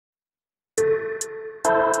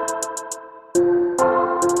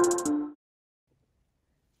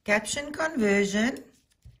Caption conversion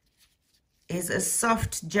is a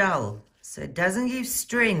soft gel. So it doesn't give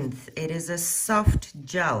strength. It is a soft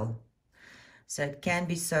gel. So it can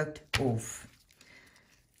be soaked off.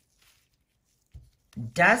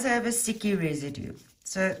 Does have a sticky residue.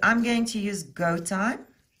 So I'm going to use Go Time.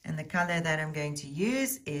 And the color that I'm going to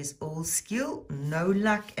use is All Skill, No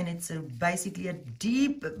Luck. And it's basically a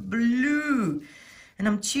deep blue. And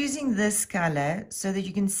I'm choosing this color so that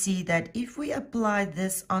you can see that if we apply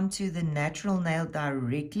this onto the natural nail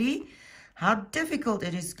directly, how difficult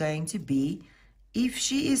it is going to be if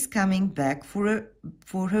she is coming back for her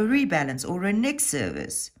rebalance or her next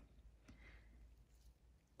service.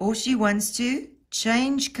 Or she wants to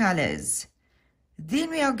change colors. Then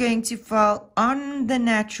we are going to file on the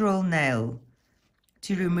natural nail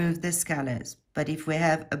to remove these colors. But if we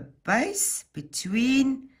have a base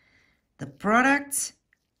between the product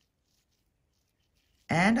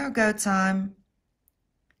and our Go Time,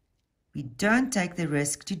 we don't take the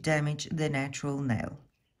risk to damage the natural nail.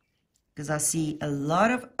 Because I see a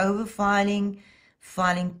lot of overfiling,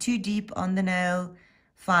 filing too deep on the nail,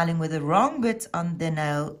 filing with the wrong bit on the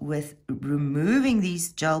nail with removing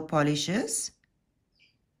these gel polishes.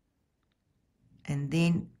 And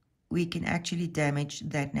then we can actually damage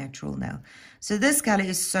that natural nail. So this color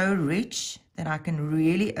is so rich that I can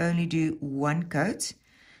really only do one coat.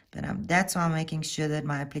 But that's why I'm making sure that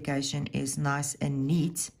my application is nice and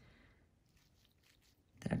neat,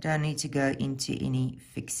 that I don't need to go into any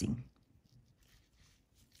fixing.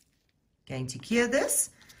 Going to cure this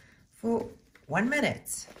for 1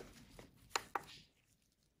 minute.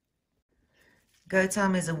 Go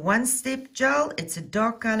Time is a one-step gel. It's a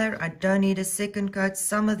dark color. I don't need a second coat.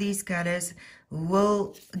 Some of these colors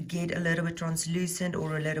will get a little bit translucent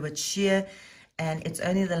or a little bit sheer, and it's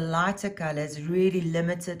only the lighter colors, really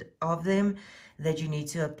limited of them, that you need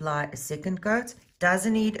to apply a second coat.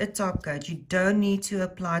 Doesn't need a top coat. You don't need to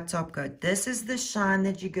apply top coat. This is the shine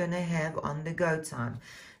that you're going to have on the Go Time.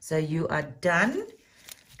 So you are done,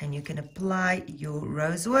 and you can apply your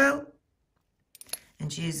rose oil,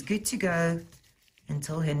 and she is good to go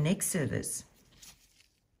until her next service.